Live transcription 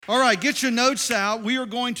All right, get your notes out. We are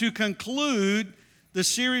going to conclude the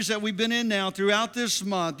series that we've been in now throughout this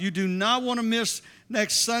month. You do not want to miss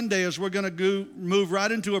next Sunday as we're going to move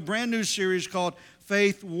right into a brand new series called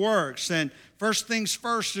Faith Works. And first things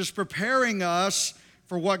first is preparing us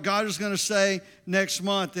for what God is going to say next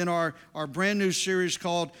month in our brand new series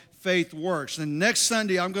called Faith Works. And next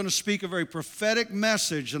Sunday, I'm going to speak a very prophetic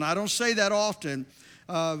message, and I don't say that often.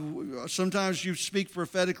 Sometimes you speak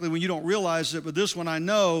prophetically when you don't realize it, but this one I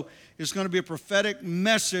know is going to be a prophetic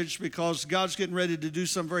message because God's getting ready to do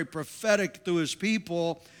something very prophetic through His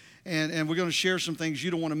people, and we're going to share some things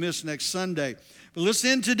you don't want to miss next Sunday. But let's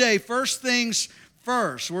end today. First things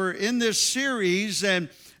first. We're in this series, and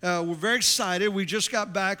we're very excited. We just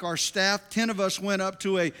got back. Our staff, 10 of us, went up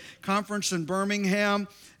to a conference in Birmingham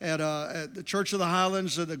at the Church of the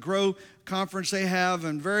Highlands, at the Grow conference they have,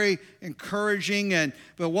 and very encouraging.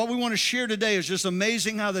 But what we want to share today is just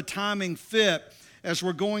amazing how the timing fit as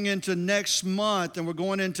we're going into next month, and we're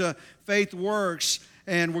going into Faith Works,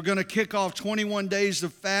 and we're going to kick off 21 days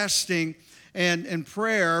of fasting and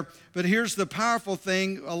prayer. But here's the powerful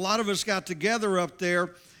thing. A lot of us got together up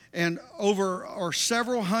there, and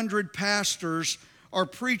several hundred pastors are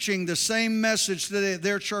preaching the same message to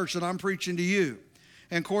their church that I'm preaching to you.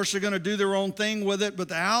 And of course, they're going to do their own thing with it, but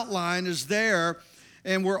the outline is there,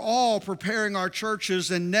 and we're all preparing our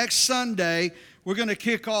churches. And next Sunday, we're going to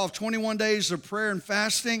kick off 21 days of prayer and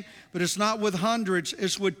fasting, but it's not with hundreds,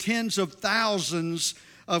 it's with tens of thousands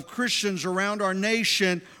of Christians around our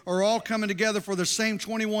nation are all coming together for the same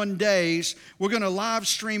 21 days. We're going to live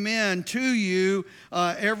stream in to you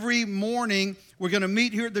every morning. We're going to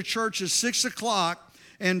meet here at the church at 6 o'clock.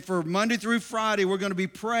 And for Monday through Friday, we're going to be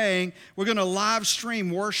praying. We're going to live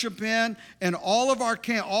stream worship in. And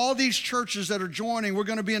all these churches that are joining, we're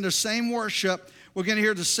going to be in the same worship. We're going to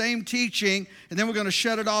hear the same teaching. And then we're going to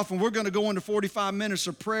shut it off. And we're going to go into 45 minutes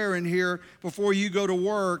of prayer in here before you go to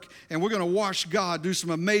work. And we're going to watch God do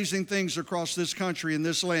some amazing things across this country and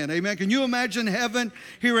this land. Amen. Can you imagine heaven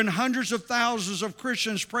hearing hundreds of thousands of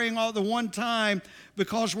Christians praying all at the one time?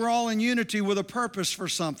 Because we're all in unity with a purpose for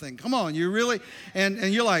something. Come on, you really? And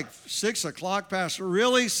you're like, 6 o'clock, Pastor?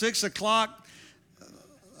 Really? 6 o'clock?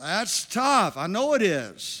 That's tough. I know it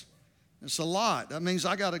is. It's a lot. That means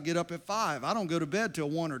I got to get up at 5. I don't go to bed till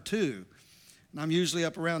 1 or 2. And I'm usually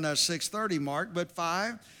up around that 6:30 mark, but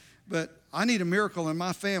 5. But I need a miracle in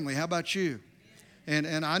my family. How about you?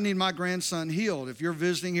 And I need my grandson healed. If you're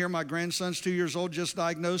visiting here, my grandson's 2 years old, just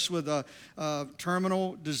diagnosed with a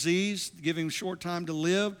terminal disease, giving him short time to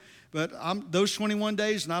live. But those 21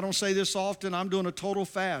 days, and I don't say this often, I'm doing a total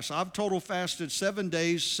fast. I've total fasted 7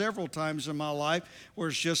 days several times in my life where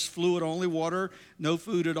it's just fluid only, water, no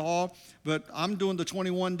food at all. But I'm doing the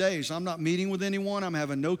 21 days. I'm not meeting with anyone. I'm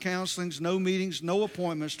having no counselings, no meetings, no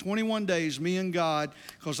appointments. 21 days, me and God,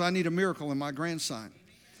 because I need a miracle in my grandson.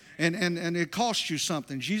 And it costs you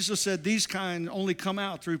something. Jesus said these kind only come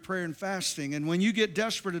out through prayer and fasting. And when you get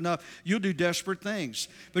desperate enough, you'll do desperate things.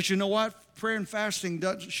 But you know what? Prayer and fasting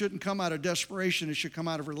shouldn't come out of desperation. It should come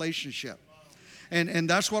out of relationship. And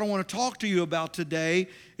that's what I want to talk to you about today,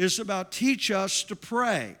 is about teach us to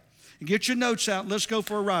pray. And get your notes out. Let's go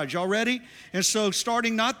for a ride. Y'all ready? And so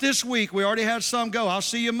starting not this week, we already had some go. I'll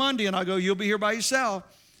see you Monday. And I go, you'll be here by yourself.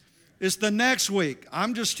 It's the next week.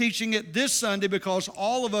 I'm just teaching it this Sunday because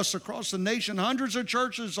all of us across the nation, hundreds of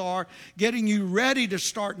churches are getting you ready to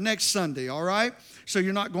start next Sunday, all right? So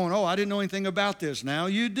you're not going, oh, I didn't know anything about this. Now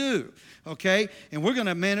you do, okay? And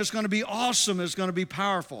it's going to be awesome. It's going to be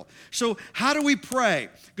powerful. So how do we pray?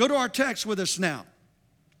 Go to our text with us now.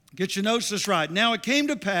 Get your notes just right. Now it came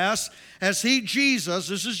to pass as Jesus,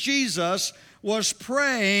 was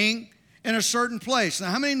praying in a certain place.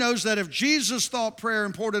 Now, how many knows that if Jesus thought prayer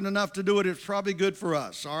important enough to do it, it's probably good for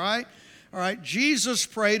us, all right? All right, Jesus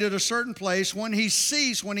prayed at a certain place. When he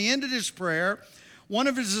ended his prayer, one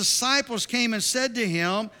of his disciples came and said to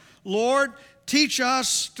him, Lord, teach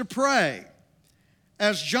us to pray,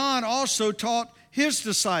 as John also taught his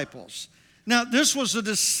disciples. Now, this was a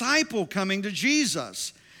disciple coming to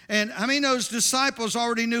Jesus. And how many knows disciples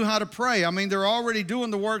already knew how to pray? I mean, they're already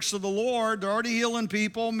doing the works of the Lord. They're already healing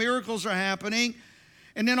people. Miracles are happening.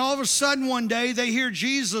 And then all of a sudden one day they hear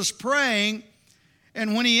Jesus praying.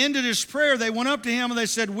 And when he ended his prayer, they went up to him and they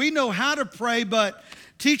said, we know how to pray, but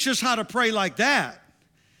teach us how to pray like that.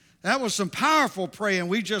 That was some powerful praying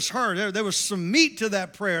we just heard. There was some meat to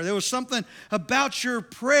that prayer. There was something about your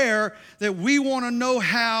prayer that we want to know,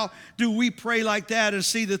 how do we pray like that and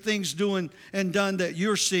see the things doing and done that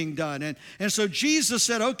you're seeing done. And so Jesus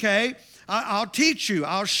said, okay, I'll teach you.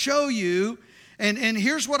 I'll show you. And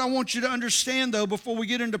here's what I want you to understand, though, before we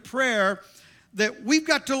get into prayer, that we've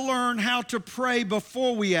got to learn how to pray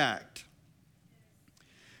before we act.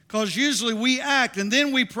 Because usually we act and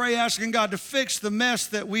then we pray asking God to fix the mess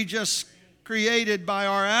that we just created by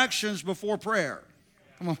our actions before prayer.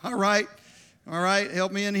 Am I right? All right,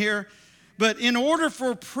 help me in here. But in order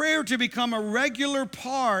for prayer to become a regular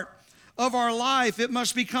part of our life, it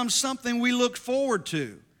must become something we look forward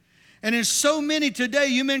to. And in so many today,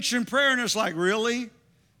 you mention prayer and it's like, really?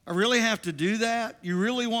 I really have to do that? You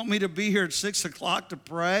really want me to be here at 6 o'clock to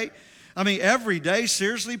pray? I mean, every day,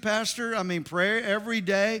 seriously, Pastor? I mean, prayer every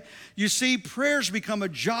day? You see, prayers become a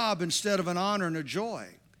job instead of an honor and a joy.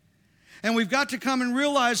 And we've got to come and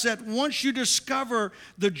realize that once you discover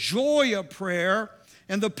the joy of prayer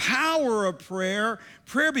and the power of prayer,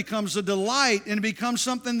 prayer becomes a delight and it becomes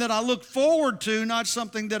something that I look forward to, not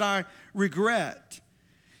something that I regret.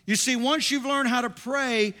 You see, once you've learned how to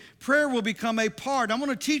pray, prayer will become a part. I'm going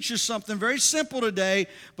to teach you something very simple today,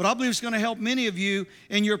 but I believe it's going to help many of you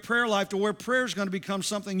in your prayer life to where prayer is going to become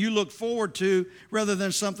something you look forward to rather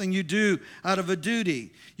than something you do out of a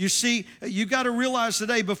duty. You see, you've got to realize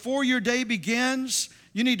today, before your day begins,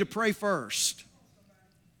 you need to pray first.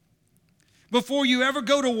 Before you ever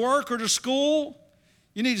go to work or to school,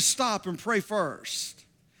 you need to stop and pray first.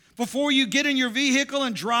 Before you get in your vehicle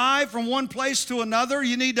and drive from one place to another,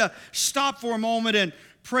 you need to stop for a moment and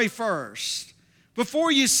pray first.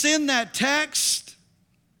 Before you send that text,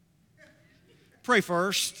 pray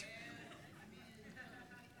first.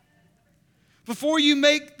 Before you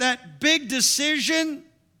make that big decision,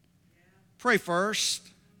 pray first.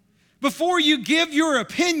 Before you give your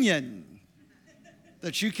opinion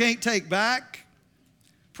that you can't take back,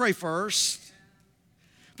 pray first.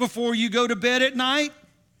 Before you go to bed at night,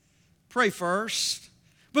 pray first.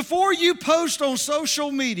 Before you post on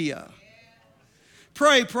social media,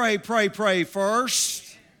 pray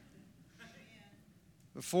first.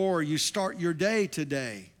 Before you start your day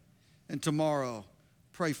today and tomorrow,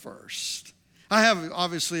 pray first. I have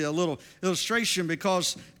obviously a little illustration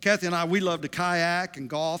because Kathy and I, we love to kayak and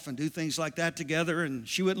golf and do things like that together, and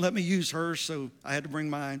she wouldn't let me use hers, so I had to bring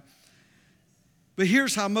mine. But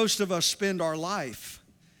here's how most of us spend our life.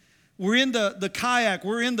 We're in the kayak,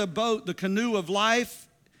 we're in the boat, the canoe of life,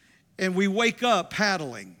 and we wake up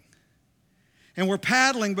paddling. And we're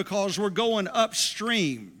paddling because we're going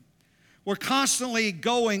upstream. We're constantly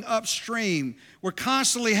going upstream. We're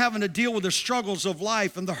constantly having to deal with the struggles of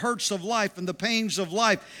life and the hurts of life and the pains of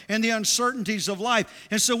life and the uncertainties of life.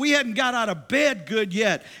 And so we hadn't got out of bed good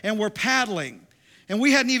yet, and we're paddling. And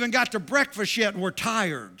we hadn't even got to breakfast yet, and we're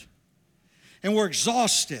tired. And we're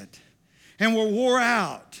exhausted. And we're wore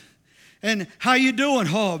out. And how you doing?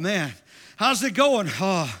 Oh, man. How's it going?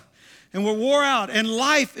 Oh. And we're wore out. And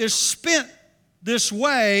life is spent this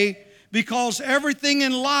way because everything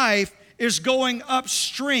in life is going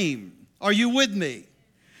upstream. Are you with me?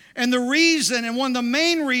 And the reason, and one of the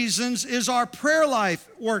main reasons, is our prayer life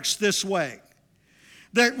works this way.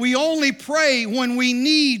 That we only pray when we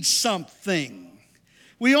need something.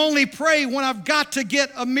 We only pray when I've got to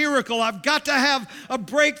get a miracle. I've got to have a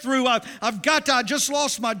breakthrough. I just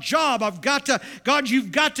lost my job. God,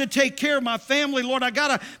 you've got to take care of my family. Lord, I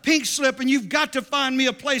got a pink slip and you've got to find me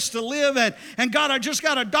a place to live at. And God, I just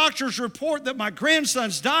got a doctor's report that my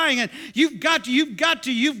grandson's dying and you've got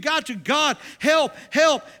to, God, help.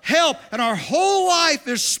 And our whole life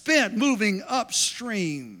is spent moving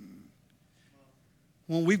upstream.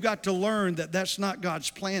 Well, we've got to learn that that's not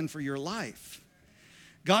God's plan for your life.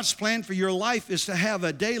 God's plan for your life is to have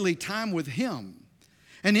a daily time with Him.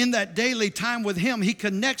 And in that daily time with Him, He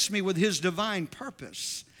connects me with His divine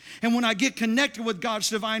purpose. And when I get connected with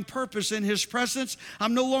God's divine purpose in His presence,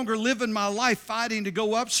 I'm no longer living my life fighting to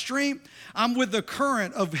go upstream. I'm with the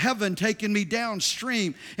current of heaven taking me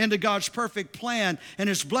downstream into God's perfect plan and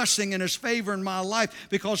His blessing and His favor in my life.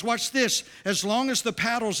 Because watch this, as long as the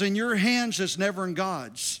paddle's in your hands, it's never in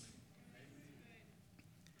God's.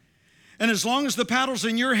 And as long as the paddle's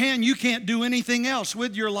in your hand, you can't do anything else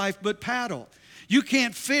with your life but paddle. You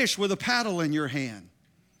can't fish with a paddle in your hand.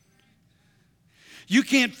 You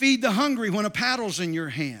can't feed the hungry when a paddle's in your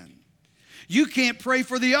hand. You can't pray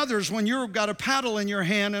for the others when you've got a paddle in your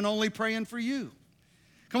hand and only praying for you.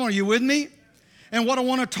 Come on, are you with me? And what I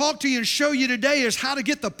want to talk to you and show you today is how to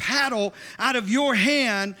get the paddle out of your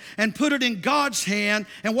hand and put it in God's hand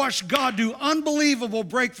and watch God do unbelievable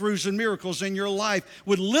breakthroughs and miracles in your life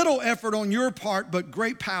with little effort on your part, but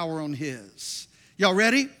great power on His. Y'all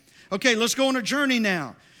ready? Okay, let's go on a journey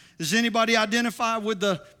now. Does anybody identify with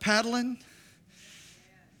the paddling?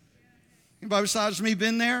 Anybody besides me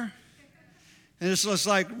been there? And it's just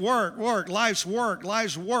like work, life's work,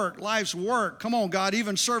 life's work, life's work. Come on, God,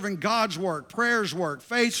 even serving God's work, prayer's work,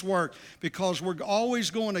 faith's work, because we're always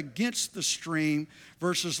going against the stream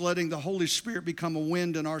versus letting the Holy Spirit become a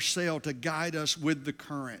wind in our sail to guide us with the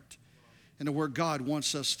current into where God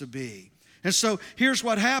wants us to be. And so here's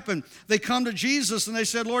what happened. They come to Jesus and they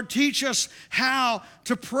said, Lord, teach us how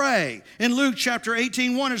to pray. In Luke chapter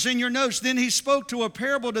 18:1 is in your notes. Then he spoke to a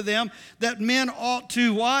parable to them that men ought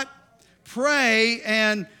to what? Pray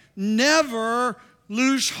and never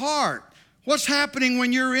lose heart. What's happening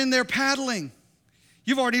when you're in there paddling?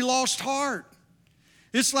 You've already lost heart.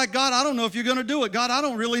 It's like, God, I don't know if you're going to do it. God, I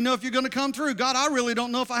don't really know if you're going to come through. God, I really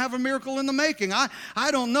don't know if I have a miracle in the making. I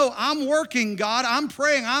don't know. I'm working, God. I'm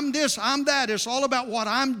praying. I'm this, I'm that. It's all about what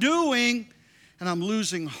I'm doing, and I'm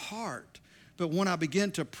losing heart. But when I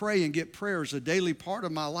begin to pray and get prayer as a daily part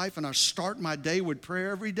of my life, and I start my day with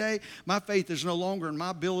prayer every day, my faith is no longer in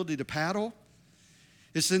my ability to paddle.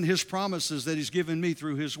 It's in His promises that He's given me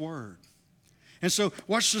through His Word. And so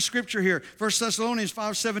watch the scripture here. 1 Thessalonians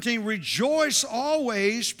 5:17, rejoice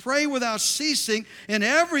always, pray without ceasing, in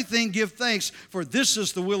everything give thanks, for this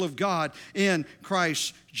is the will of God in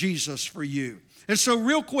Christ Jesus for you. And so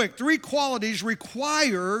real quick, 3 qualities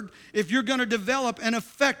required if you're going to develop an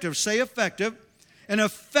effective, say effective, an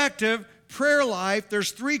effective prayer life.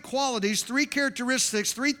 There's 3 qualities, 3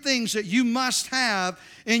 characteristics, 3 things that you must have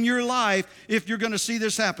in your life if you're going to see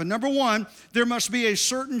this happen. Number 1, there must be a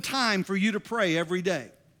certain time for you to pray every day.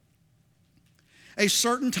 A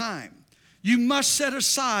certain time. You must set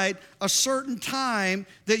aside a certain time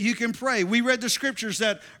that you can pray. We read the scriptures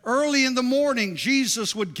that early in the morning,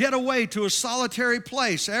 Jesus would get away to a solitary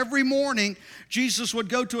place. Every morning, Jesus would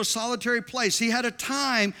go to a solitary place. He had a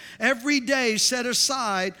time every day set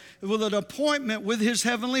aside with an appointment with His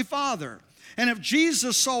Heavenly Father. And if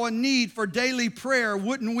Jesus saw a need for daily prayer,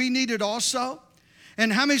 wouldn't we need it also?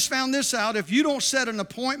 And how many's found this out? If you don't set an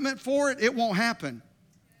appointment for it, it won't happen.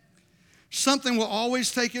 Something will always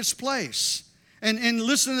take its place. And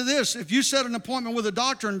listen to this. If you set an appointment with a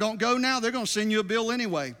doctor and don't go now, they're going to send you a bill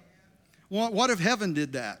anyway. What if heaven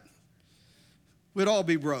did that? We'd all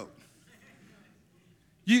be broke.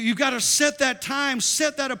 You've got to set that time,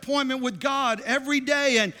 set that appointment with God every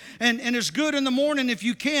day. And it's good in the morning if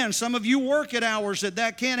you can. Some of you work at hours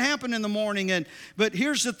that can't happen in the morning. But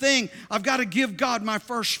here's the thing. I've got to give God my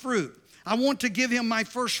first fruit. I want to give Him my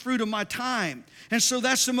first fruit of my time. And so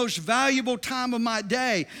that's the most valuable time of my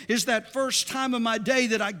day, is that first time of my day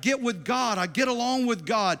that I get with God. I get along with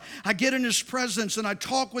God. I get in His presence and I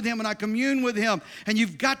talk with Him and I commune with Him. And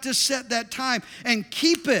you've got to set that time and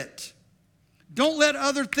keep it. Don't let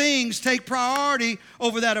other things take priority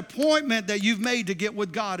over that appointment that you've made to get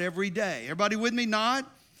with God every day. Everybody with me? Not?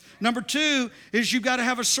 Number 2 is you've got to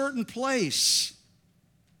have a certain place.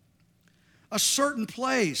 A certain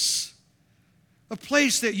place. A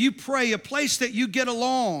place that you pray, a place that you get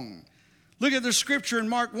along. Look at the scripture in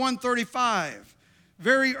Mark 1:35.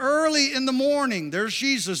 Very early in the morning, there's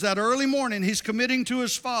Jesus, that early morning, He's committing to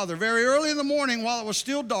His Father. Very early in the morning, while it was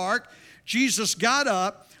still dark, Jesus got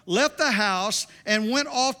up, left the house, and went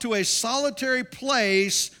off to a solitary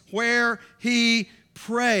place where He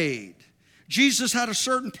prayed. Jesus had a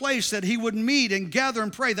certain place that He would meet and gather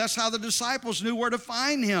and pray. That's how the disciples knew where to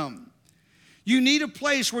find Him. You need a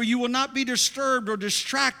place where you will not be disturbed or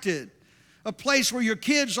distracted. A place where your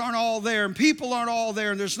kids aren't all there and people aren't all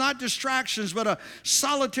there and there's not distractions, but a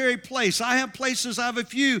solitary place. I have places, I have a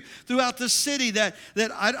few throughout the city that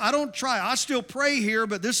I don't try. I still pray here,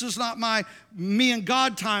 but this is not my me and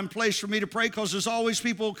God time place for me to pray because there's always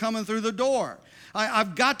people coming through the door.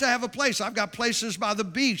 I've got to have a place. I've got places by the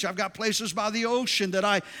beach. I've got places by the ocean that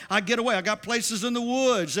I get away. I've got places in the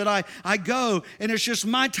woods that I go, and it's just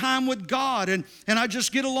my time with God, and I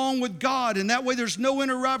just get along with God, and that way there's no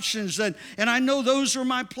interruptions, and I know those are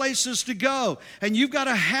my places to go. And you've got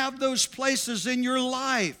to have those places in your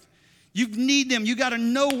life. You need them. You got to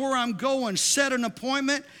know where I'm going. Set an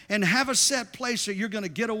appointment and have a set place that you're going to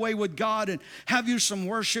get away with God and have you some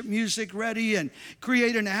worship music ready and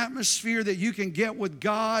create an atmosphere that you can get with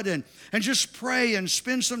God and just pray and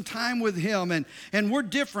spend some time with Him. And we're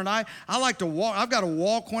different. I like to walk. I've got to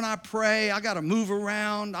walk when I pray. I got to move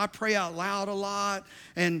around. I pray out loud a lot.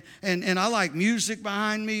 And I like music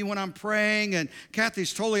behind me when I'm praying. And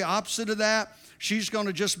Kathy's totally opposite of that. She's going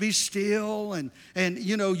to just be still, and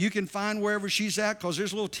you know, you can find wherever she's at because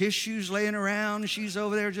there's little tissues laying around. She's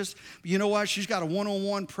over there just, you know what? She's got a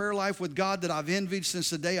one-on-one prayer life with God that I've envied since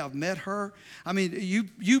the day I've met her. I mean,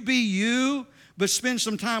 you be you, but spend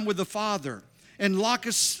some time with the Father and lock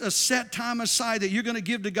a set time aside that you're going to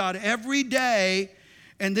give to God every day.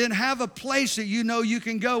 and then have a place that you know you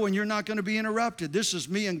can go and you're not going to be interrupted. This is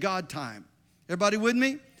me and God time. Everybody with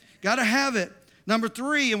me? Got to have it. Number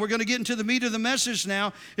 3, and we're going to get into the meat of the message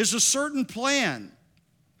now, is a certain plan.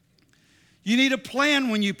 You need a plan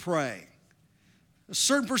when you pray. A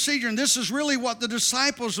certain procedure. And this is really what the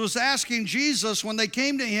disciples was asking Jesus when they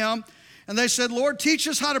came to him. And they said, Lord, teach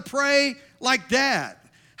us how to pray like that.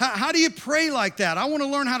 How do you pray like that? I want to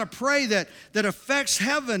learn how to pray that affects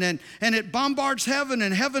heaven and it bombards heaven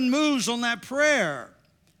and heaven moves on that prayer.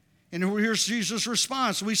 And here's Jesus'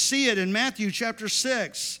 response. We see it in Matthew chapter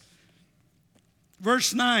 6,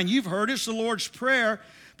 verse 9. You've heard it's the Lord's Prayer,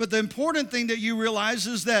 but the important thing that you realize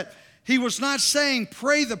is that he was not saying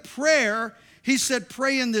pray the prayer. He said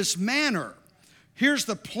pray in this manner. Here's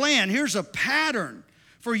the plan. Here's a pattern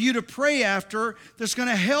for you to pray after that's going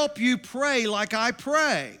to help you pray like I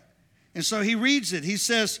pray. And so he reads it. He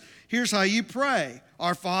says, here's how you pray.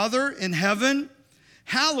 Our Father in heaven,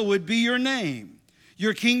 hallowed be your name.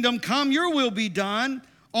 Your kingdom come, your will be done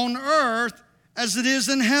on earth as it is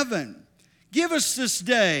in heaven. Give us this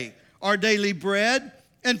day our daily bread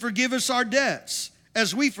and forgive us our debts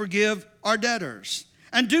as we forgive our debtors.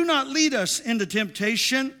 And do not lead us into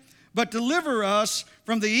temptation, but deliver us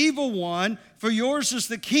from the evil one. For yours is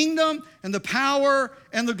the kingdom and the power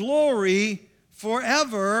and the glory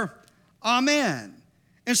forever. Amen.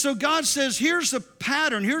 And so God says, here's a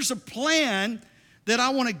pattern, here's a plan that I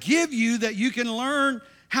want to give you that you can learn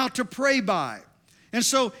how to pray by. And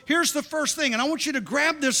so here's the first thing, and I want you to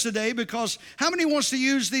grab this today because how many wants to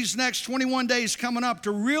use these next 21 days coming up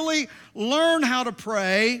to really learn how to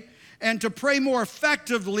pray and to pray more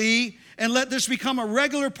effectively and let this become a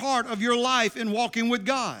regular part of your life in walking with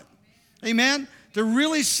God? Amen? To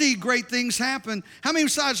really see great things happen. How many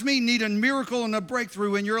besides me need a miracle and a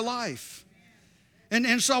breakthrough in your life?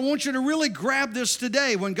 And so I want you to really grab this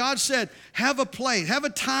today. When God said, have a place, have a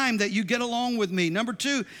time that you get along with me. Number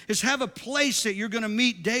 2 is have a place that you're going to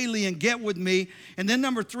meet daily and get with me. And then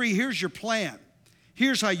number 3, here's your plan.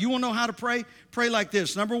 Here's how you want to know how to pray. Pray like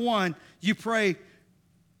this. Number 1, you pray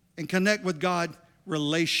and connect with God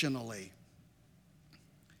relationally.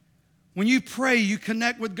 When you pray, you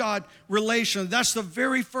connect with God relationally. That's the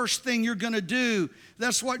very first thing you're going to do.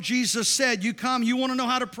 That's what Jesus said. You come, you want to know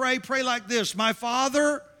how to pray? Pray like this. My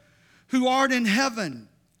Father who art in heaven.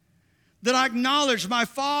 That I acknowledge my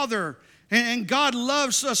Father. And God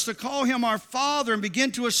loves us to call him our Father and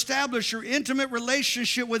begin to establish your intimate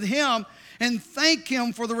relationship with him and thank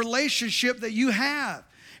him for the relationship that you have.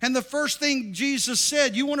 And the first thing Jesus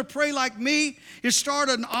said, you want to pray like me, is start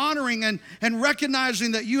honoring and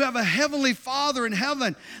recognizing that you have a heavenly Father in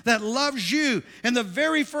heaven that loves you. And the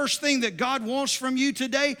very first thing that God wants from you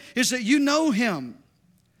today is that you know him.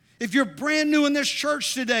 If you're brand new in this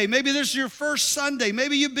church today, maybe this is your first Sunday,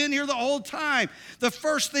 maybe you've been here the whole time, the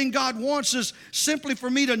first thing God wants is simply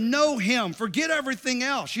for me to know him. Forget everything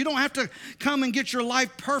else. You don't have to come and get your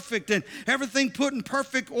life perfect and everything put in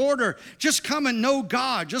perfect order. Just come and know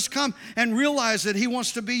God. Just come and realize that he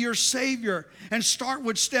wants to be your Savior and start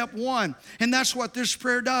with step 1. And that's what this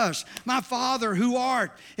prayer does. My Father who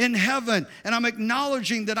art in heaven, and I'm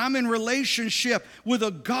acknowledging that I'm in relationship with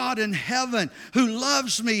a God in heaven who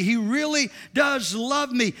loves me. He really does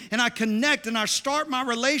love me, and I connect and I start my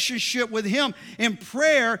relationship with him in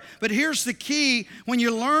prayer. But here's the key. When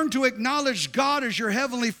you learn to acknowledge God as your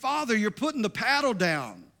heavenly Father, you're putting the paddle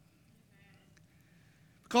down.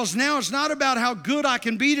 Because now it's not about how good I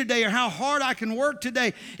can be today or how hard I can work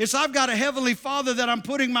today. It's I've got a heavenly Father that I'm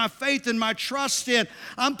putting my faith and my trust in.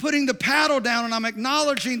 I'm putting the paddle down and I'm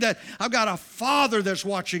acknowledging that I've got a Father that's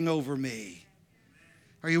watching over me.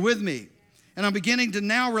 Are you with me? And I'm beginning to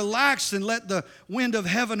now relax and let the wind of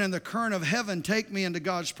heaven and the current of heaven take me into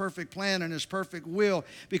God's perfect plan and his perfect will.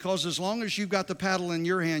 Because as long as you've got the paddle in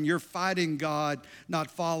your hand, you're fighting God,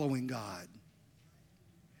 not following God.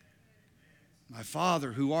 My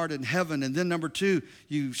Father who art in heaven. And then number 2,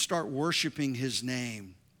 you start worshiping his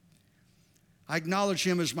name. I acknowledge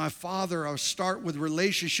him as my Father. I'll start with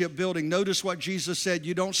relationship building. Notice what Jesus said.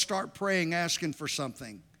 You don't start praying asking for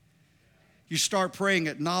something. You start praying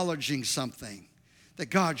acknowledging something. That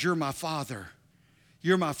God, you're my Father.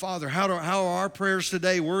 You're my Father. How are our prayers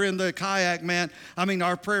today? We're in the kayak, man. I mean,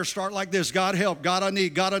 our prayers start like this. God help. God I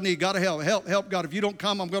need. God I need. God help. Help God. If you don't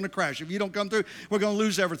come, I'm going to crash. If you don't come through, we're going to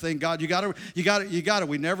lose everything. God, you got to.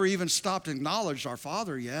 We never even stopped and acknowledged our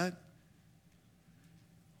Father yet.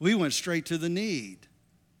 We went straight to the need.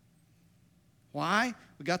 Why?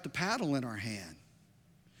 We got the paddle in our hand.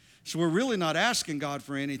 So we're really not asking God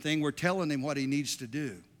for anything. We're telling him what he needs to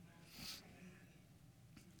do.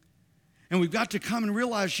 And we've got to come and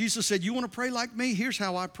realize Jesus said, you want to pray like me? Here's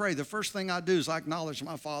how I pray. The first thing I do is I acknowledge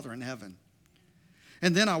my Father in heaven.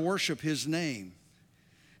 And then I worship his name.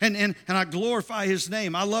 And I glorify his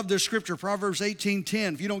name. I love this scripture, Proverbs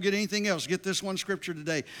 18:10. If you don't get anything else, get this one scripture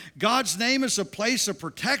today. God's name is a place of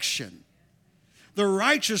protection. The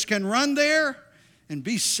righteous can run there and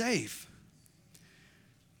be safe.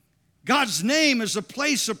 God's name is a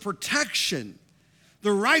place of protection.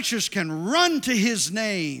 The righteous can run to his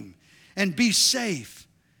name and be safe.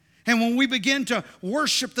 And when we begin to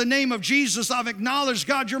worship the name of Jesus, I've acknowledged,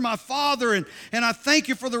 God, you're my Father, and I thank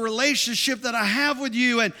you for the relationship that I have with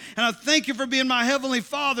you, and I thank you for being my Heavenly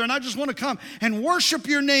Father, and I just want to come and worship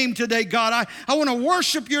your name today, God. I want to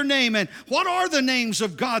worship your name. And what are the names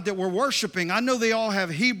of God that we're worshiping? I know they all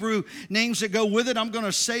have Hebrew names that go with it. I'm going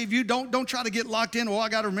to save you. Don't try to get locked in. I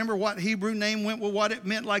got to remember what Hebrew name went with what it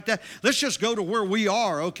meant like that. Let's just go to where we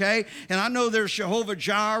are, okay? And I know there's Jehovah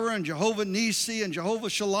Jireh and Jehovah Nissi and Jehovah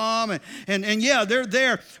Shalom. And yeah, they're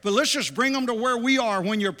there, but let's just bring them to where we are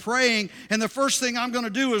when you're praying. And the first thing I'm going to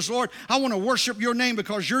do is, Lord, I want to worship your name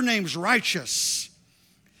because your name's righteous.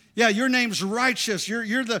 Yeah, your name's righteous.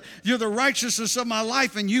 You're the righteousness of my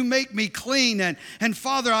life, and you make me clean. And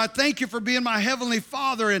Father, I thank you for being my Heavenly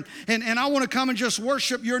Father, and I want to come and just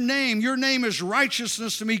worship your name. Your name is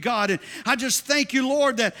righteousness to me, God. And I just thank you,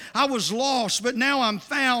 Lord, that I was lost, but now I'm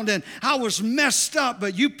found, and I was messed up,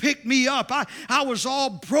 but you picked me up. I was all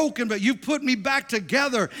broken, but you put me back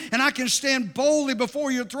together, and I can stand boldly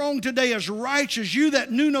before your throne today as righteous. You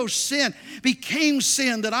that knew no sin became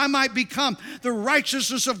sin, that I might become the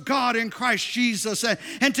righteousness of God in Christ Jesus.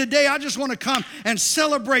 And today I just want to come and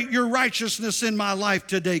celebrate your righteousness in my life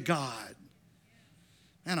today, God.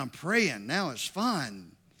 And I'm praying. Now it's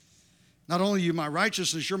fun. Not only are you my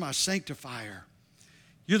righteousness, you're my sanctifier.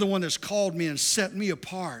 You're the one that's called me and set me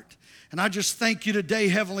apart. And I just thank you today,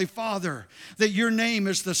 Heavenly Father, that your name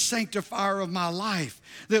is the sanctifier of my life.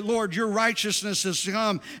 That, Lord, your righteousness has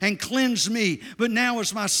come and cleansed me. But now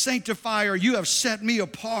as my sanctifier, you have set me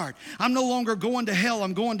apart. I'm no longer going to hell,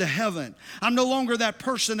 I'm going to heaven. I'm no longer that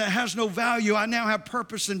person that has no value. I now have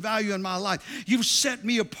purpose and value in my life. You've set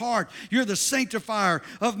me apart. You're the sanctifier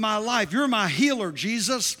of my life. You're my healer,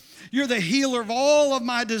 Jesus. You're the healer of all of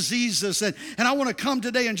my diseases. And I want to come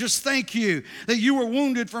today and just thank you that you were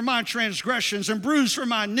wounded for my transgressions and bruised for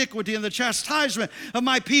my iniquity, and the chastisement of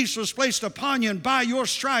my peace was placed upon you. And by your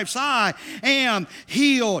stripes I am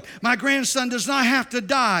healed. My grandson does not have to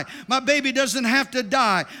die. My baby doesn't have to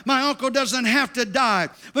die. My uncle doesn't have to die.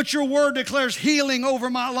 But your word declares healing over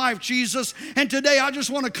my life, Jesus. And today I just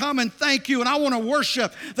want to come and thank you. And I want to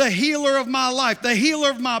worship the healer of my life, the healer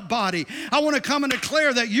of my body. I want to come and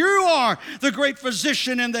declare that you are the great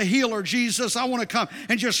physician and the healer, Jesus. I want to come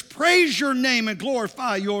and just praise your name and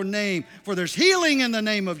glorify your name, for there's healing in the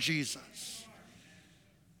name of Jesus.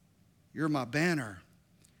 You're my banner.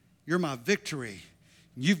 You're my victory.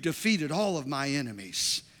 You've defeated all of my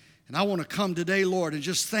enemies. And I want to come today, Lord, and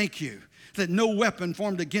just thank you that no weapon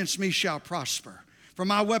formed against me shall prosper. For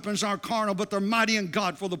my weapons aren't carnal, but they're mighty in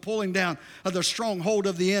God for the pulling down of the stronghold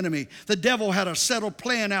of the enemy. The devil had a settled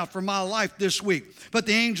plan out for my life this week, but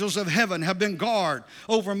the angels of heaven have been guard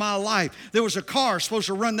over my life. There was a car supposed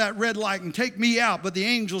to run that red light and take me out, but the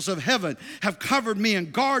angels of heaven have covered me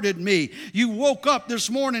and guarded me. You woke up this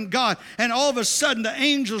morning, God, and all of a sudden the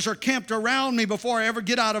angels are camped around me before I ever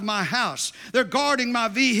get out of my house. They're guarding my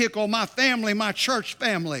vehicle, my family, my church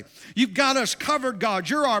family. You've got us covered, God.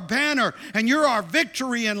 You're our banner and you're our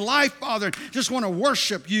victory in life, Father. Just want to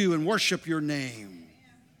worship you and worship your name.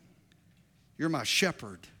 You're my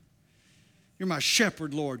shepherd. You're my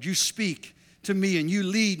shepherd, Lord. You speak to me and you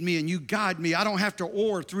lead me and you guide me. I don't have to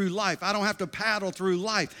oar through life. I don't have to paddle through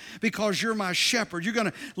life because you're my shepherd. You're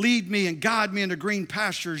going to lead me and guide me into green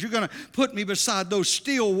pastures. You're going to put me beside those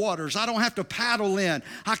still waters. I don't have to paddle in.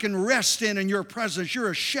 I can rest in your presence.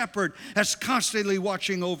 You're a shepherd that's constantly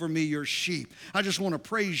watching over me, your sheep. I just want to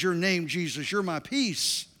praise your name, Jesus. You're my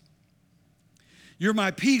peace. You're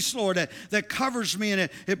my peace, Lord, that covers me, and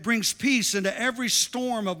it brings peace into every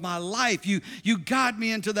storm of my life. You guide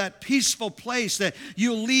me into that peaceful place, that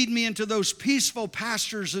you'll lead me into those peaceful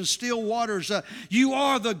pastures and still waters. You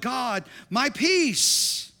are the God, my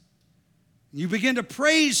peace. You begin to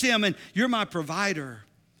praise him, and you're my provider.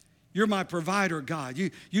 You're my provider, God.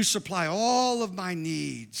 You supply all of my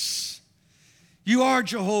needs. You are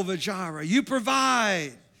Jehovah Jireh. You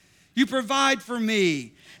provide. You provide for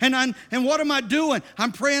me. And what am I doing?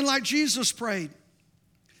 I'm praying like Jesus prayed.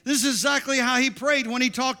 This is exactly how he prayed when he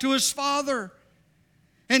talked to his Father.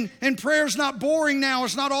 And prayer's not boring now.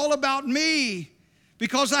 It's not all about me,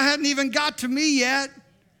 because I hadn't even got to me yet.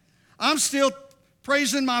 I'm still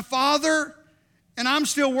praising my Father, and I'm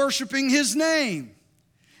still worshiping His name.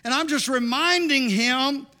 And I'm just reminding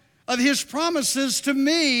Him of His promises to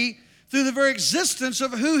me through the very existence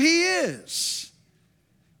of who He is.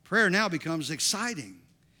 Prayer now becomes exciting.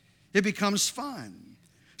 It becomes fun.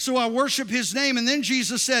 So I worship His name, and then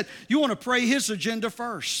Jesus said, you want to pray His agenda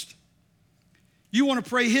first. You want to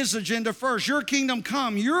pray His agenda first. Your kingdom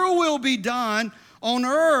come, your will be done on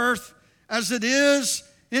earth as it is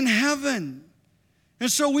in heaven.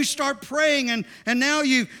 And so we start praying, and now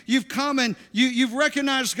you've come and you've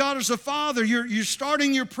recognized God as a Father. You're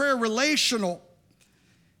starting your prayer relational.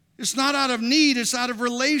 It's not out of need, it's out of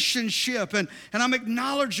relationship. And I'm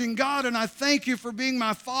acknowledging God, and I thank you for being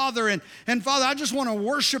my Father. And Father, I just want to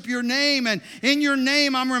worship your name. And in your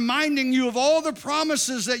name, I'm reminding you of all the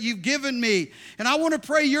promises that you've given me. And I want to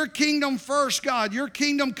pray your kingdom first, God. Your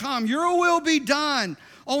kingdom come. Your will be done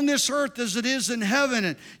on this earth as it is in heaven.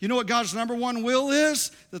 And you know what God's number one will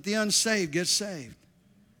is? That the unsaved get saved.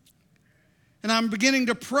 And I'm beginning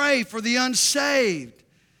to pray for the unsaved.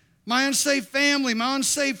 My unsaved family, my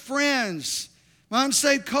unsaved friends, my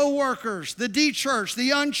unsaved co-workers, the de-churched,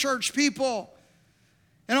 the unchurched people.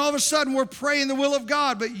 And all of a sudden we're praying the will of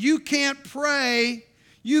God, but you can't pray,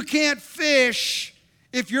 you can't fish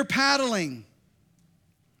if you're paddling.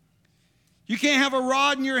 You can't have a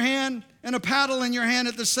rod in your hand and a paddle in your hand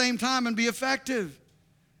at the same time and be effective.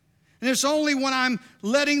 And it's only when I'm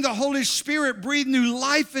letting the Holy Spirit breathe new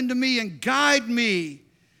life into me and guide me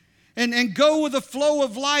and go with the flow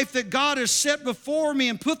of life that God has set before me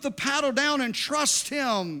and put the paddle down and trust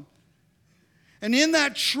Him. And in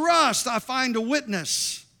that trust, I find a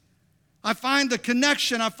witness. I find the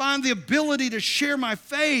connection. I find the ability to share my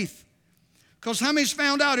faith. Because how many's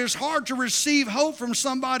found out it's hard to receive hope from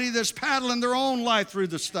somebody that's paddling their own life through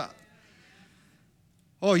the stuff?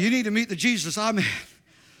 Oh, you need to meet the Jesus I met.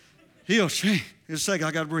 He'll change. In a second,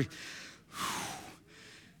 I got to breathe.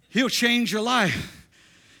 He'll change your life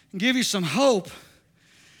and give you some hope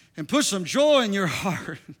and put some joy in your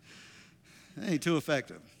heart. That ain't too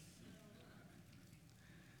effective.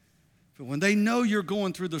 But when they know you're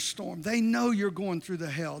going through the storm, they know you're going through the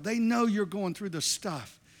hell, they know you're going through the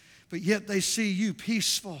stuff, but yet they see you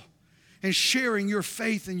peaceful and sharing your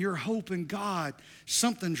faith and your hope in God,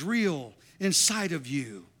 something's real inside of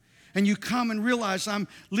you. And you come and realize I'm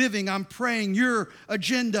praying your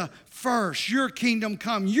agenda first. Your kingdom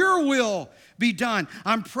come. Your will be done.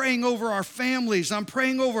 I'm praying over our families. I'm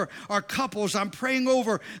praying over our couples. I'm praying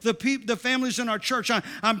over the families in our church.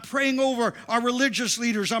 I'm praying over our religious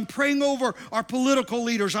leaders. I'm praying over our political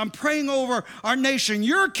leaders. I'm praying over our nation.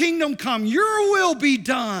 Your kingdom come. Your will be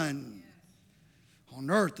done on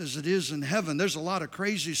earth as it is in heaven. There's a lot of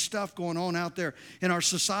crazy stuff going on out there in our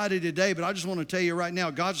society today, but I just want to tell you right now,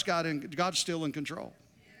 God's still in control.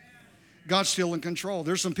 God's still in control.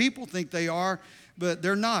 There's some people think they are, but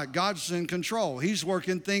they're not. God's in control. He's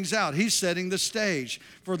working things out. He's setting the stage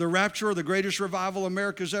for the rapture of the greatest revival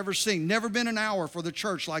America's ever seen. Never been an hour for the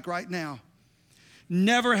church like right now.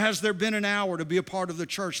 Never has there been an hour to be a part of the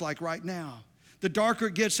church like right now. The darker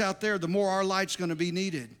it gets out there, the more our light's going to be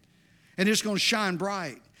needed. And it's going to shine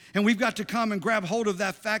bright. And we've got to come and grab hold of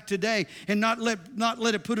that fact today and not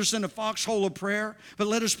let it put us in a foxhole of prayer, but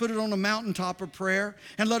let us put it on the mountaintop of prayer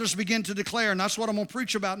and let us begin to declare. And that's what I'm going to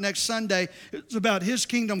preach about next Sunday. It's about His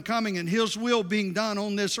kingdom coming and His will being done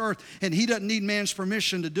on this earth. And He doesn't need man's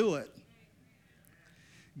permission to do it.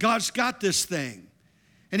 God's got this thing.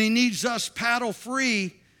 And He needs us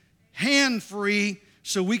paddle-free, hand-free,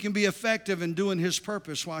 so we can be effective in doing His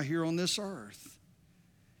purpose while here on this earth.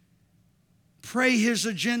 Pray His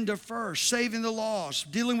agenda first, saving the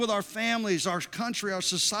lost, dealing with our families, our country, our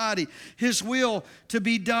society, His will to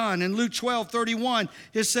be done. In Luke 12:31,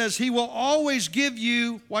 it says, He will always give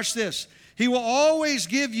you, watch this, He will always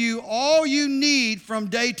give you all you need from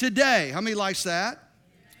day to day. How many likes that?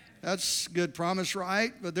 That's a good promise,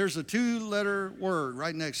 right? But there's a 2-letter word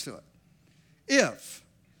right next to it. If,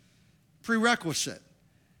 prerequisite.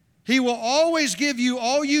 He will always give you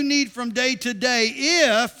all you need from day to day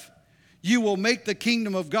if you will make the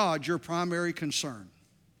kingdom of God your primary concern.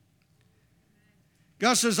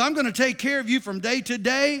 God says, I'm going to take care of you from day to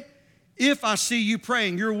day if I see you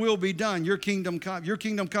praying, your will be done, your kingdom come,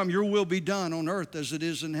 your will be done on earth as it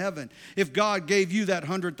is in heaven. If God gave you that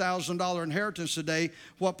 $100,000 inheritance today,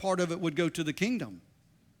 what part of it would go to the kingdom?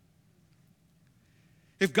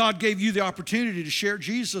 If God gave you the opportunity to share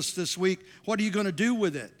Jesus this week, what are you going to do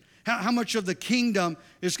with it? How much of the kingdom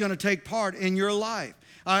is going to take part in your life?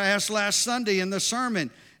 I asked last Sunday in the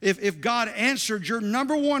sermon, if God answered your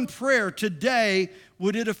number one prayer today,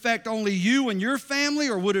 would it affect only you and your family,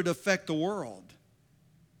 or would it affect the world?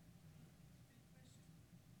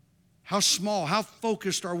 How small, how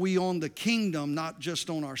focused are we on the kingdom, not just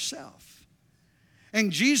on ourselves?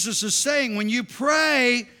 And Jesus is saying, when you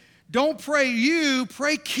pray, don't pray you,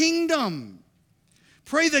 pray kingdom.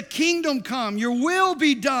 Pray the kingdom come, your will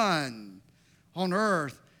be done on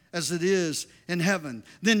earth as it is in heaven.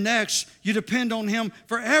 Then next, you depend on Him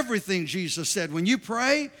for everything, Jesus said. When you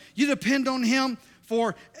pray, you depend on Him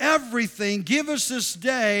for everything. Give us this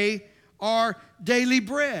day our daily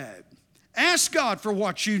bread. Ask God for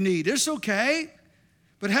what you need. It's okay.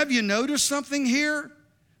 But have you noticed something here?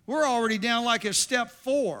 We're already down like at step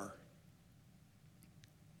 4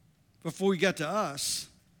 before we get to us.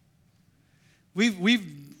 We've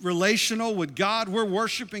relational with God. We're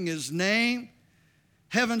worshiping His name.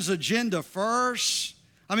 Heaven's agenda first.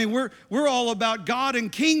 I mean, we're all about God and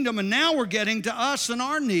kingdom, and now we're getting to us and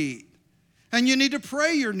our need. And you need to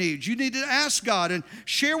pray your needs. You need to ask God and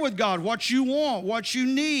share with God what you want, what you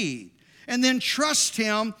need, and then trust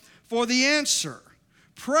Him for the answer.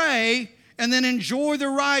 Pray and then enjoy the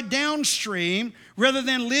ride downstream rather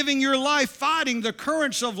than living your life fighting the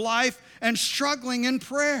currents of life and struggling in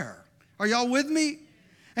prayer. Are y'all with me?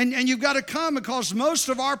 And you've got to come, because most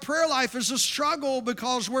of our prayer life is a struggle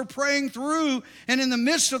because we're praying through and in the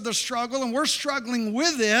midst of the struggle and we're struggling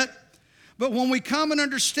with it. But when we come and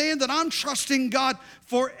understand that I'm trusting God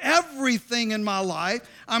for everything in my life,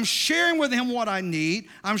 I'm sharing with Him what I need,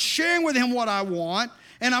 I'm sharing with Him what I want,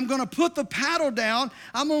 and I'm going to put the paddle down.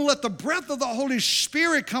 I'm going to let the breath of the Holy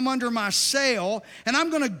Spirit come under my sail, and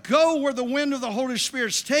I'm going to go where the wind of the Holy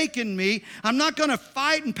Spirit's taking me. I'm not going to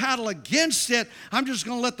fight and paddle against it. I'm just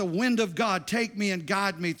going to let the wind of God take me and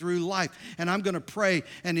guide me through life. And I'm going to pray,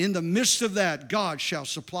 and in the midst of that, God shall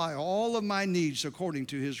supply all of my needs according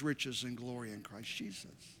to His riches and glory in Christ Jesus.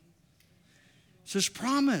 It's His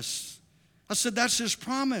promise. I said, that's His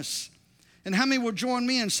promise. And how many will join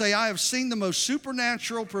me and say, I have seen the most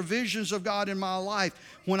supernatural provisions of God in my life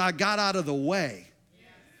when I got out of the way?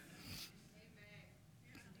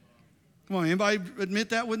 Come on, anybody admit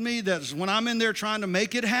that with me? That when I'm in there trying to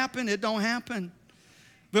make it happen, it don't happen.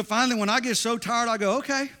 But finally, when I get so tired, I go,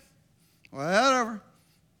 okay, whatever.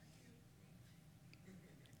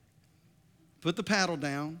 Put the paddle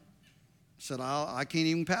down. Said, I can't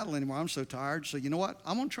even paddle anymore. I'm so tired. So you know what?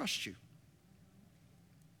 I'm going to trust you.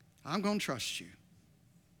 I'm going to trust you.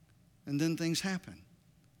 And then things happen.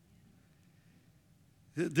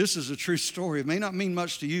 This is a true story. It may not mean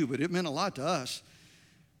much to you, but it meant a lot to us.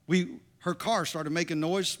 Her car started making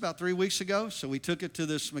noise about 3 weeks ago, so we took it to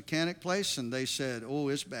this mechanic place, and they said, oh,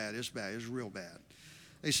 it's bad, it's real bad.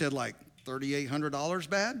 They said, like, $3,800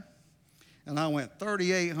 bad? And I went,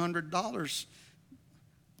 $3,800?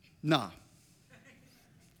 Nah.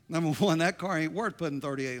 Number one, that car ain't worth putting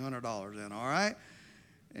 $3,800 in, all right?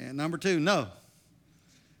 And number two, no.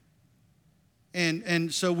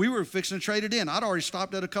 And so we were fixing to trade it in. I'd already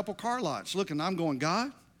stopped at a couple car lots looking. I'm going,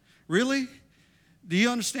 God, really? Do you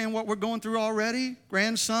understand what we're going through already?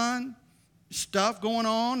 Grandson, stuff going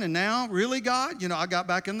on, and now, really, God? You know, I got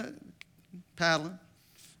back in the paddling.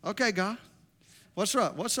 Okay, God, what's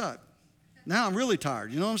up? What's up? Now I'm really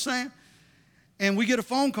tired. You know what I'm saying? And we get a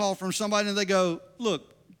phone call from somebody, and they go, look,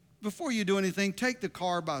 before you do anything, take the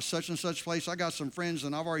car by such and such place. I got some friends,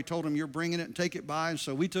 and I've already told them you're bringing it, and take it by. And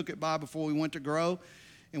so we took it by before we went to grow.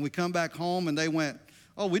 And we come back home, and they went,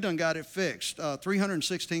 oh, we done got it fixed,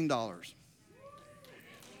 $316.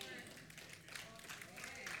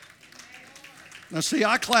 Now, see,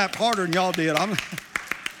 I clapped harder than y'all did.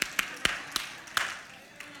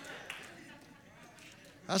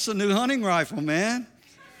 That's a new hunting rifle, man.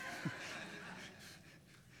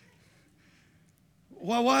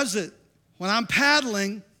 What was it? When I'm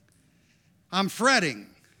paddling, I'm fretting.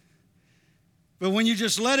 But when you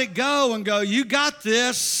just let it go and go, you got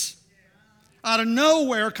this, out of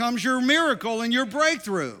nowhere comes your miracle and your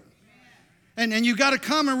breakthrough. And you got to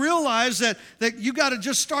come and realize that you got to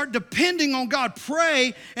just start depending on God.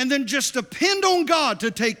 Pray and then just depend on God to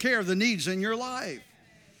take care of the needs in your life.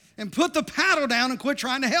 And put the paddle down and quit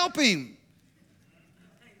trying to help Him.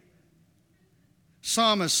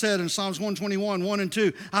 Psalmist said in Psalms 121, 1 and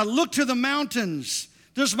 2, I look to the mountains.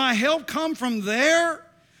 Does my help come from there?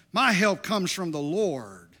 My help comes from the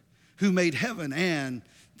Lord who made heaven and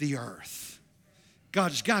the earth.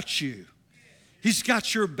 God's got you. He's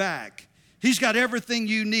got your back. He's got everything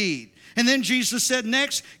you need. And then Jesus said,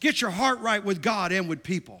 next, get your heart right with God and with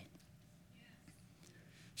people.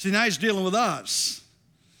 See, now He's dealing with us.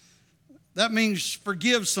 That means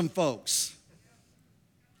forgive some folks.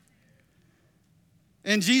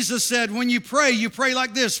 And Jesus said, when you pray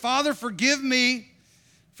like this, Father, forgive me,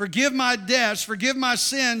 forgive my debts, forgive my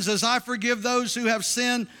sins as I forgive those who have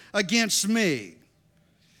sinned against me.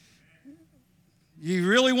 You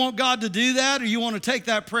really want God to do that, or you want to take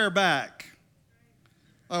that prayer back?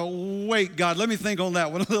 Oh, wait, God, let me think on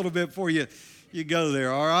that one a little bit before you go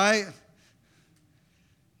there, all right?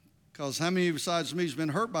 Because how many besides me has been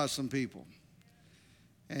hurt by some people?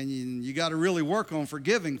 And you got to really work on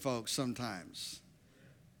forgiving folks sometimes.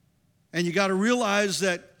 And you got to realize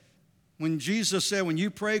that when Jesus said, when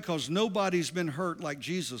you pray, because nobody's been hurt like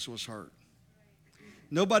Jesus was hurt.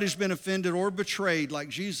 Nobody's been offended or betrayed like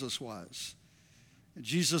Jesus was. And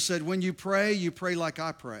Jesus said, when you pray like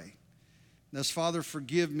I pray. That's, Father,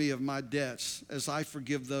 forgive me of my debts as I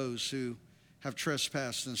forgive those who have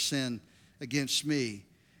trespassed and sinned against me.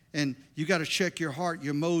 And you got to check your heart,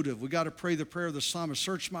 your motive. We got to pray the prayer of the psalmist.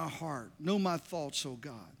 Search my heart. Know my thoughts, O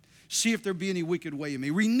God. See if there be any wicked way in me.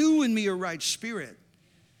 Renew in me a right spirit.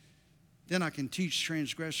 Then I can teach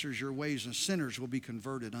transgressors your ways, and sinners will be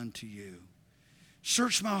converted unto you.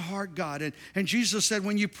 Search my heart, God. And Jesus said,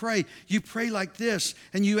 when you pray like this,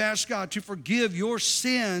 and you ask God to forgive your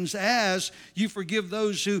sins as you forgive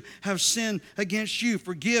those who have sinned against you.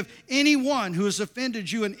 Forgive anyone who has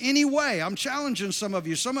offended you in any way. I'm challenging some of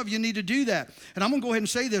you. Some of you need to do that. And I'm going to go ahead and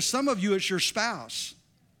say this. Some of you, it's your spouse.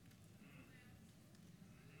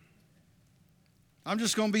 I'm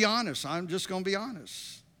just going to be honest.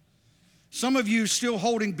 Some of you still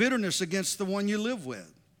holding bitterness against the one you live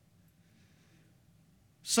with.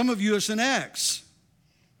 Some of you, it's an ex.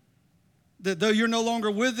 That though you're no longer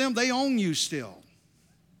with them, they own you still.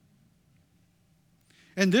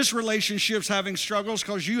 And this relationship's having struggles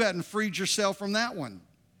because you hadn't freed yourself from that one.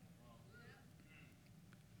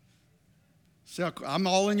 See, I'm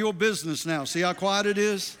all in your business now. See how quiet it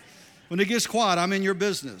is? When it gets quiet, I'm in your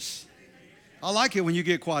business. I like it when you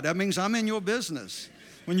get quiet. That means I'm in your business.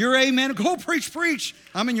 When you're amen, go preach.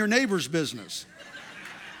 I'm in your neighbor's business.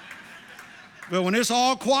 But when it's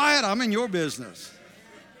all quiet, I'm in your business.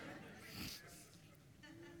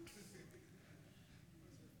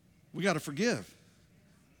 We got to forgive.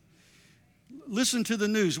 Listen to the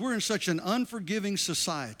news. We're in such an unforgiving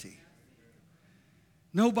society.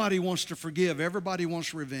 Nobody wants to forgive. Everybody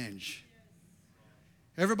wants revenge.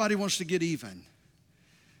 Everybody wants to get even.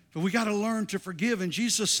 But we got to learn to forgive. And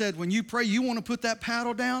Jesus said, when you pray, you want to put that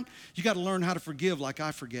paddle down, you got to learn how to forgive like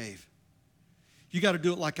I forgave. You got to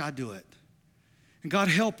do it like I do it. And God,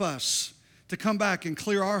 help us to come back and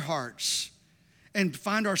clear our hearts and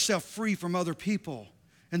find ourselves free from other people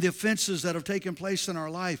and the offenses that have taken place in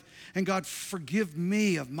our life. And God, forgive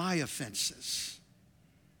me of my offenses.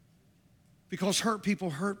 Because hurt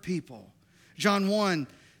people hurt people. John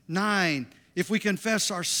 1:9, if we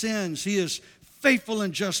confess our sins, He is faithful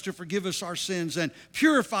and just to forgive us our sins and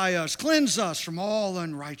purify us, cleanse us from all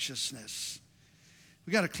unrighteousness.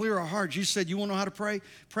 We got to clear our hearts. You said, you want to know how to pray?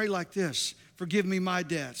 Pray like this. Forgive me my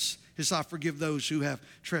debts as I forgive those who have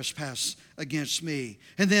trespassed against me.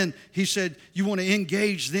 And then He said, you want to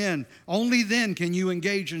engage then. Only then can you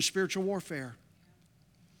engage in spiritual warfare.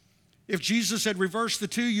 If Jesus had reversed the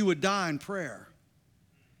two, you would die in prayer.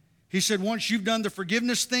 He said, once you've done the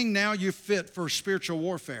forgiveness thing, now you're fit for spiritual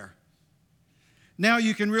warfare. Now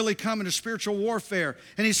you can really come into spiritual warfare.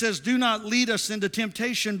 And He says, do not lead us into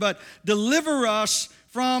temptation, but deliver us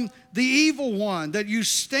from the evil one, that you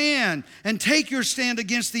stand and take your stand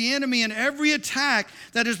against the enemy and every attack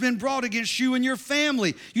that has been brought against you and your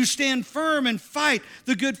family. You stand firm and fight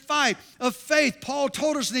the good fight of faith. Paul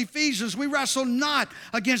told us in Ephesians, we wrestle not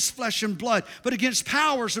against flesh and blood, but against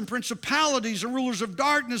powers and principalities and rulers of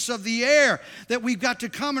darkness of the air, that we've got to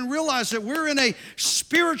come and realize that we're in a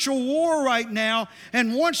spiritual war right now.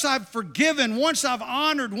 And once I've forgiven, once I've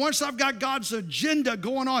honored, once I've got God's agenda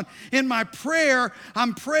going on in my prayer,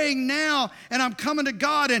 I'm praying now and I'm coming to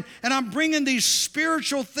God and I'm bringing these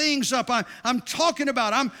spiritual things up. I'm talking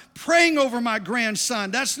about, I'm praying over my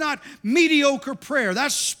grandson. That's not mediocre prayer.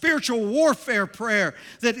 That's spiritual warfare prayer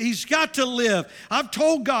that he's got to live. I've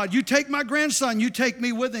told God, you take my grandson, you take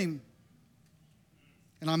me with him.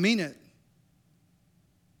 And I mean it.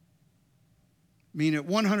 Mean it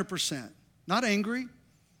 100%. Not angry,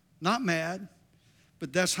 not mad,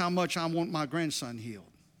 but that's how much I want my grandson healed.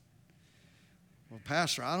 Well,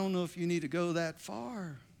 Pastor, I don't know if you need to go that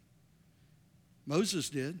far. Moses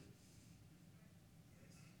did.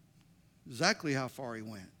 Exactly how far he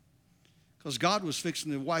went. Because God was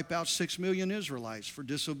fixing to wipe out 6 million Israelites for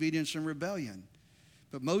disobedience and rebellion.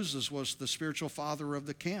 But Moses was the spiritual father of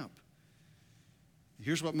the camp.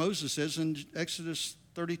 Here's what Moses says in Exodus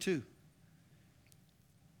 32.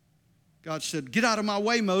 God said, get out of my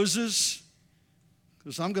way, Moses,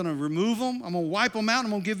 because I'm going to remove them. I'm going to wipe them out. I'm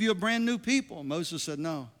going to give you a brand new people. And Moses said,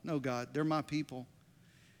 no, God, they're my people.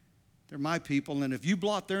 They're my people. And if you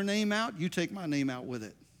blot their name out, you take my name out with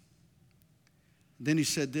it. Then he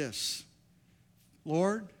said this,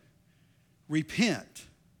 Lord, repent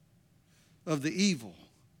of the evil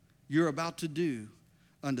you're about to do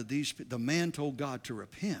unto these people. The man told God to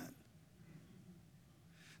repent.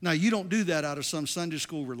 Now, you don't do that out of some Sunday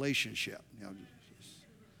school relationship.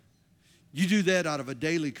 You do that out of a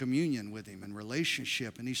daily communion with him and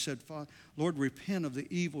relationship. And he said, Lord, repent of the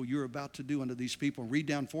evil you're about to do unto these people. And read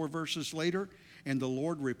down 4 verses later, and the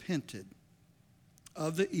Lord repented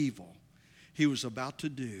of the evil he was about to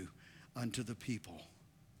do unto the people.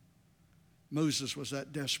 Moses was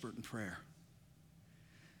that desperate in prayer.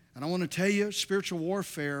 And I want to tell you, spiritual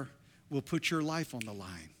warfare will put your life on the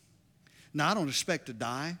line. Now, I don't expect to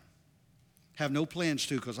die. Have no plans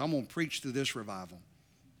to, because I'm going to preach through this revival.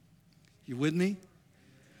 You with me?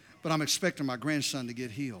 But I'm expecting my grandson to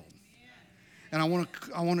get healed. And I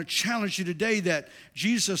want to challenge you today that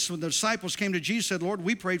Jesus, when the disciples came to Jesus, said, Lord,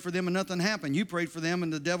 we prayed for them and nothing happened. You prayed for them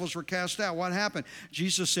and the devils were cast out. What happened?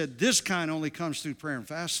 Jesus said, this kind only comes through prayer and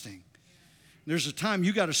fasting. There's a time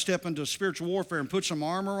you got to step into spiritual warfare and put some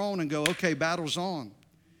armor on and go, okay, battle's on.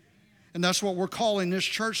 And that's what we're calling this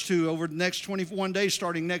church to over the next 21 days,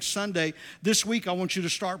 starting next Sunday. This week, I want you to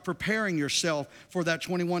start preparing yourself for that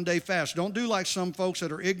 21-day fast. Don't do like some folks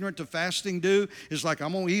that are ignorant to fasting do. It's like,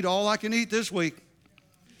 I'm going to eat all I can eat this week.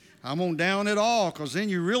 I'm going to down it all, because then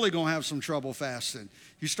you're really going to have some trouble fasting.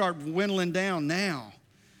 You start dwindling down now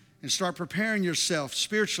and start preparing yourself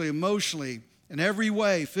spiritually, emotionally, in every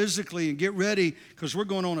way, physically, and get ready, because we're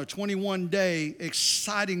going on a 21-day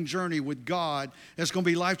exciting journey with God that's going to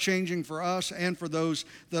be life-changing for us and for those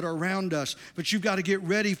that are around us. But you've got to get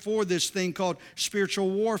ready for this thing called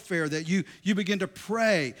spiritual warfare, that you begin to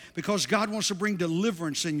pray, because God wants to bring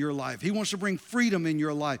deliverance in your life. He wants to bring freedom in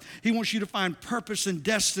your life. He wants you to find purpose and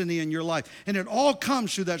destiny in your life. And it all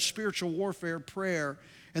comes through that spiritual warfare prayer.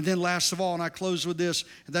 And then last of all, and I close with this,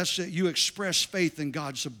 that's that you express faith in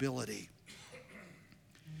God's ability.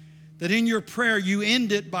 That in your prayer, you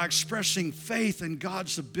end it by expressing faith in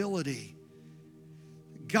God's ability.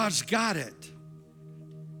 God's got it.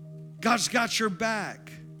 God's got your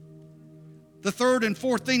back. The third and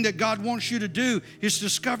fourth thing that God wants you to do is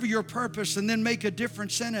discover your purpose and then make a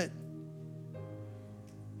difference in it.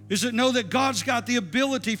 Is it know that God's got the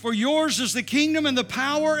ability, for yours is the kingdom and the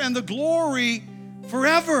power and the glory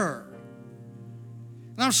forever.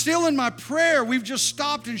 And I'm still in my prayer. We've just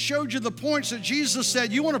stopped and showed you the points that Jesus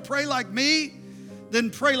said, you want to pray like me?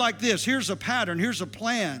 Then pray like this. Here's a pattern. Here's a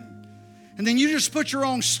plan. And then you just put your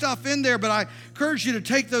own stuff in there. But I encourage you to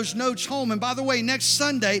take those notes home. And by the way, next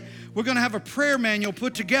Sunday, we're going to have a prayer manual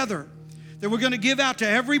put together that we're going to give out to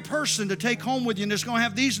every person to take home with you. And it's going to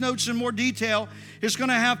have these notes in more detail. It's going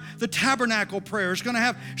to have the tabernacle prayer. It's going to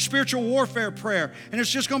have spiritual warfare prayer. And it's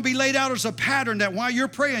just going to be laid out as a pattern that while you're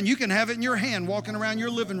praying, you can have it in your hand walking around your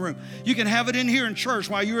living room. You can have it in here in church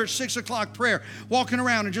while you're at 6 o'clock prayer, walking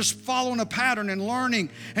around and just following a pattern and learning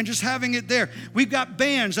and just having it there. We've got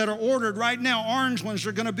bands that are ordered right now. Orange ones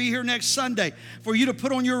are going to be here next Sunday for you to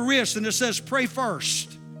put on your wrist. And it says, pray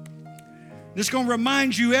first. It's going to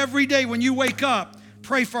remind you every day when you wake up,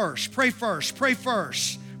 pray first, pray first, pray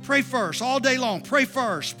first, pray first, all day long. Pray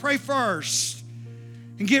first, pray first.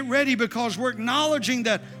 And get ready, because we're acknowledging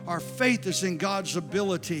that our faith is in God's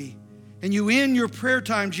ability. And you end your prayer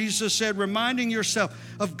time, Jesus said, reminding yourself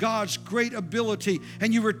of God's great ability.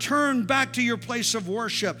 And you return back to your place of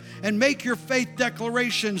worship and make your faith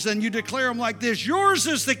declarations. And you declare them like this: yours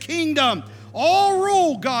is the kingdom. All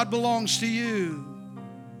rule, God, belongs to you.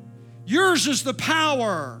 Yours is the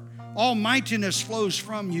power. All mightiness flows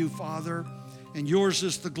from you, Father. And yours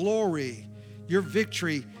is the glory. Your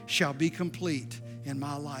victory shall be complete in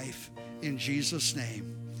my life. In Jesus'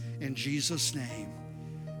 name. In Jesus' name.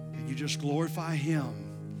 And you just glorify Him.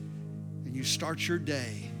 And you start your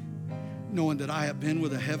day knowing that I have been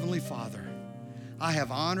with a Heavenly Father. I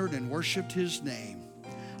have honored and worshiped His name.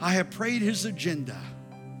 I have prayed His agenda.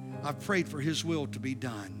 I've prayed for His will to be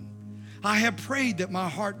done. I have prayed that my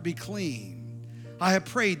heart be clean. I have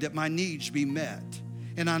prayed that my needs be met.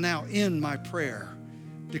 And I now end my prayer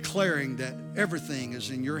declaring that everything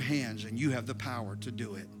is in your hands and you have the power to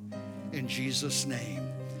do it. In Jesus'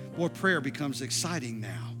 name. Boy, prayer becomes exciting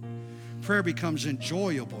now. Prayer becomes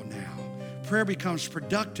enjoyable now. Prayer becomes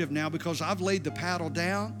productive now, because I've laid the paddle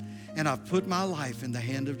down and I've put my life in the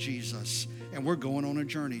hand of Jesus. And we're going on a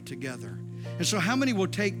journey together. And so how many will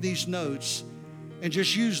take these notes and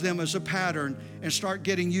just use them as a pattern and start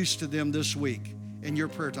getting used to them this week in your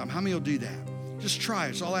prayer time? How many will do that? Just try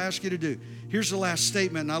it. It's all I ask you to do. Here's the last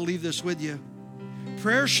statement, and I'll leave this with you.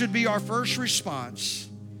 Prayer should be our first response,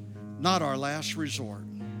 not our last resort.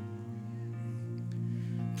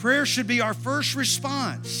 Prayer should be our first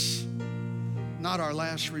response, not our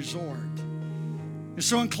last resort. And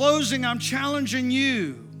so in closing, I'm challenging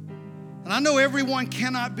you. And I know everyone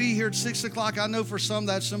cannot be here at 6 o'clock. I know for some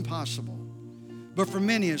that's impossible. But for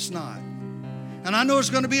many, it's not. And I know it's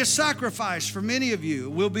going to be a sacrifice for many of you.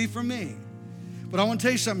 It will be for me. But I want to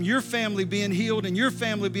tell you something. Your family being healed and your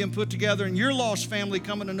family being put together and your lost family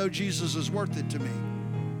coming to know Jesus is worth it to me.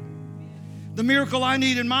 The miracle I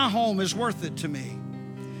need in my home is worth it to me.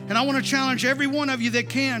 And I want to challenge every one of you that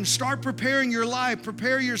can, start preparing your life,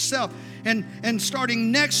 prepare yourself. And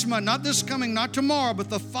starting next month, not this coming, not tomorrow, but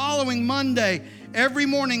the following Monday, every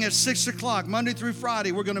morning at 6 o'clock, Monday through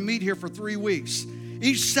Friday, we're going to meet here for 3 weeks.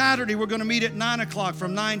 Each Saturday, we're going to meet at 9 o'clock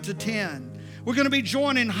from 9 to 10. We're going to be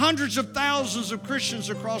joining hundreds of thousands of Christians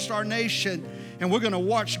across our nation, and we're going to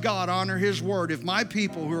watch God honor His word. If my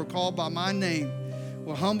people who are called by my name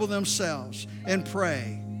will humble themselves and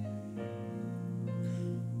pray,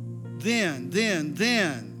 then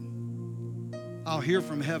I'll hear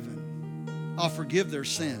from heaven. I'll forgive their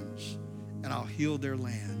sins, and I'll heal their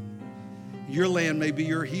land. Your land may be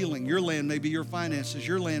your healing. Your land may be your finances.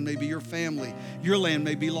 Your land may be your family. Your land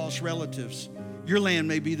may be lost relatives. Your land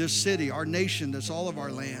may be this city, our nation, that's all of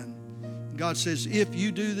our land. God says, if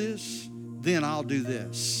you do this, then I'll do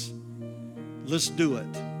this. Let's do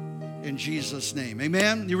it in Jesus' name.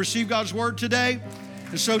 Amen. You receive God's word today?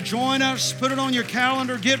 And so join us, put it on your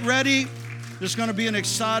calendar, get ready. It's going to be an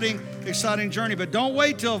exciting journey. But don't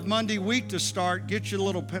wait till Monday week to start. Get your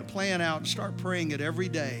little plan out and start praying it every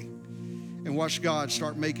day. And watch God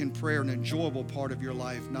start making prayer an enjoyable part of your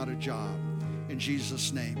life, not a job. In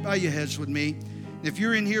Jesus' name. Bow your heads with me. If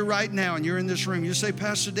you're in here right now and you're in this room, you say,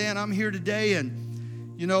 Pastor Dan, I'm here today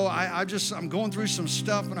and, you know, I'm going through some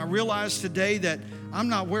stuff and I realize today that I'm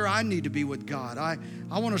not where I need to be with God. I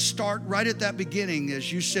want to start right at that beginning.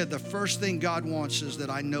 As you said, the first thing God wants is that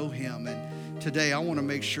I know Him. And today I want to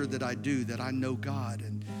make sure that I do, that I know God.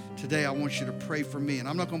 And today I want you to pray for me. And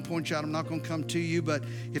I'm not going to point you out. I'm not going to come to you. But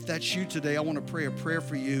if that's you today, I want to pray a prayer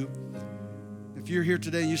for you. If you're here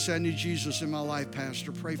today and you say, I need Jesus in my life,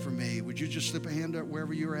 Pastor, pray for me. Would you just slip a hand up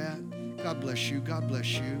wherever you're at? God bless you. God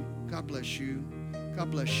bless you. God bless you. God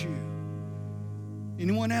bless you.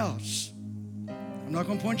 Anyone else? I'm not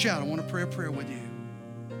going to point you out. I want to pray a prayer with you.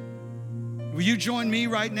 Will you join me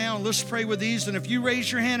right now and let's pray with these? And if you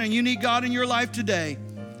raise your hand and you need God in your life today,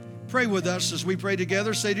 pray with us as we pray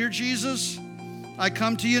together. Say, Dear Jesus, I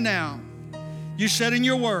come to you now. You said in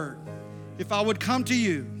your word, if I would come to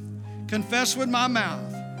you, confess with my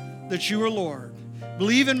mouth that you are Lord,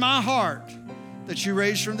 believe in my heart that you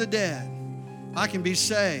raised from the dead, I can be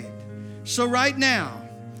saved. So right now,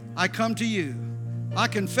 I come to you. I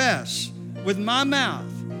confess with my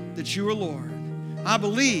mouth that you are Lord. I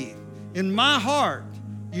believe in my heart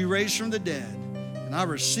you raised from the dead, and I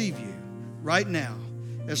receive you right now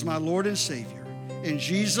as my Lord and Savior. In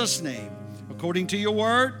Jesus' name, according to your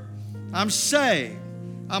word, I'm saved.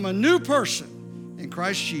 I'm a new person in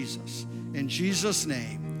Christ Jesus. In Jesus'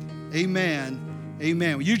 name, amen.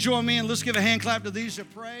 Amen. Will you join me and let's give a hand clap to these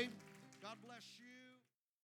that pray.